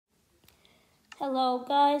Hello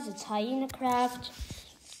guys, it's Hyena Craft.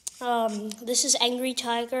 This is Angry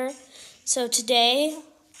Tiger. So today,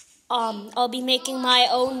 I'll be making my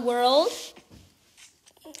own world,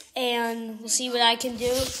 and we'll see what I can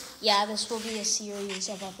do. Yeah, this will be a series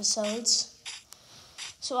of episodes.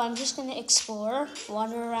 So I'm just gonna explore,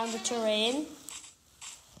 wander around the terrain.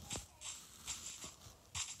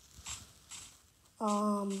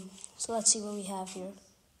 So let's see what we have here.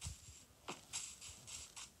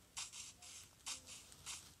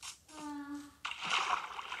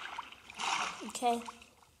 Okay.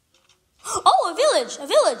 Oh, a village! A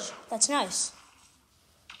village! That's nice.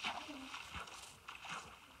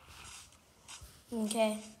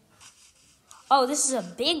 Okay. Oh, this is a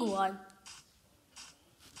big one.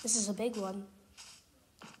 This is a big one.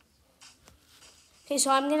 Okay, so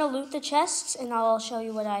I'm gonna loot the chests and I'll show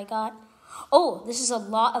you what I got. Oh, this is a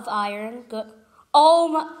lot of iron. Good. Oh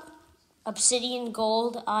my. Obsidian,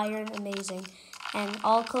 gold, iron, amazing. And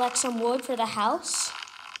I'll collect some wood for the house.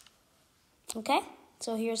 Okay,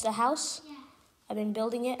 so here's the house. Yeah. I've been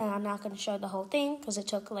building it and I'm not gonna show the whole thing because it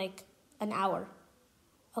took like an hour.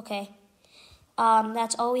 Okay.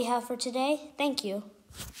 That's all we have for today. Thank you.